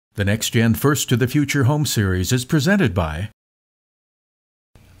The next-gen First to the Future Home Series is presented by...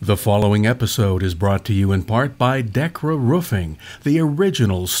 The following episode is brought to you in part by Decra Roofing, the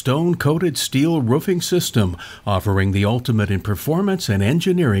original stone-coated steel roofing system, offering the ultimate in performance and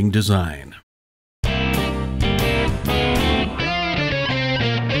engineering design.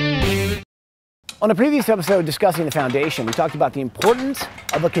 On a previous episode discussing the foundation, we talked about the importance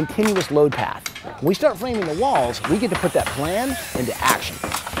of a continuous load path. When we start framing the walls, we get to put that plan into action.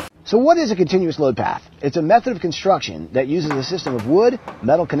 So what is a continuous load path? It's a method of construction that uses a system of wood,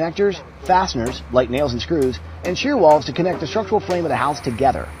 metal connectors, fasteners, like nails and screws, and shear walls to connect the structural frame of the house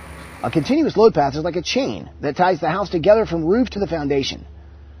together. A continuous load path is like a chain that ties the house together from roof to the foundation.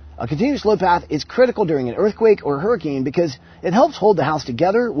 A continuous load path is critical during an earthquake or hurricane because it helps hold the house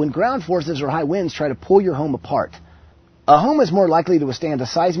together when ground forces or high winds try to pull your home apart. A home is more likely to withstand a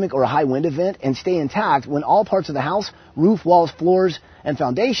seismic or a high wind event and stay intact when all parts of the house, roof, walls, floors, and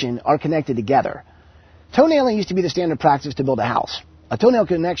foundation are connected together. Toenailing used to be the standard practice to build a house. A toenail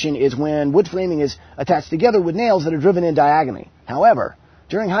connection is when wood framing is attached together with nails that are driven in diagonally. However,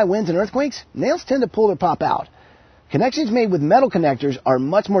 during high winds and earthquakes, nails tend to pull or pop out. Connections made with metal connectors are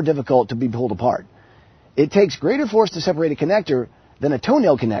much more difficult to be pulled apart. It takes greater force to separate a connector than a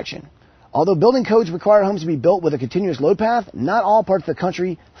toenail connection. Although building codes require homes to be built with a continuous load path, not all parts of the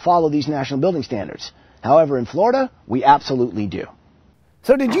country follow these national building standards. However, in Florida, we absolutely do.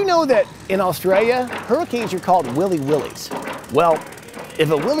 So did you know that in Australia, hurricanes are called Willy Willies? Well,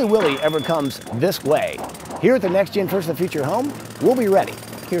 if a Willy Willy ever comes this way, here at the Next Gen First to the Future Home, we'll be ready.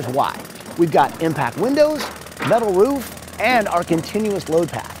 Here's why. We've got impact windows, metal roof, and our continuous load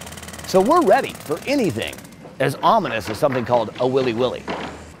path. So we're ready for anything as ominous as something called a Willy Willy.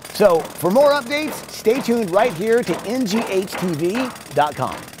 So for more updates, stay tuned right here to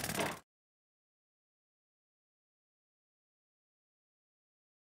nghtv.com.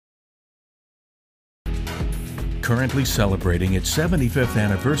 Currently celebrating its 75th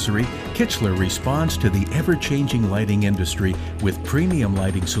anniversary, Kichler responds to the ever-changing lighting industry with premium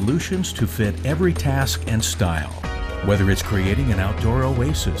lighting solutions to fit every task and style. Whether it's creating an outdoor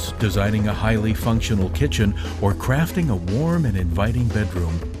oasis, designing a highly functional kitchen, or crafting a warm and inviting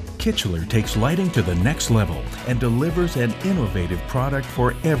bedroom, Kichler takes lighting to the next level and delivers an innovative product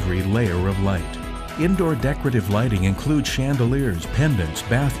for every layer of light. Indoor decorative lighting includes chandeliers, pendants,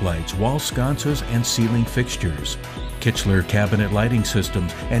 bath lights, wall sconces, and ceiling fixtures. Kichler cabinet lighting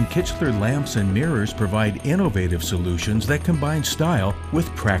systems and Kichler lamps and mirrors provide innovative solutions that combine style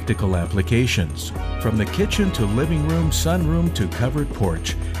with practical applications. From the kitchen to living room, sunroom to covered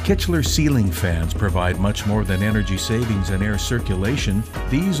porch, Kichler ceiling fans provide much more than energy savings and air circulation.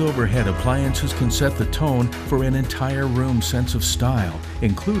 These overhead appliances can set the tone for an entire room's sense of style,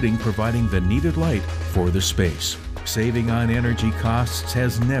 including providing the needed light for the space. Saving on energy costs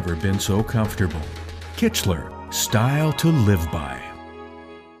has never been so comfortable. Kichler, style to live by.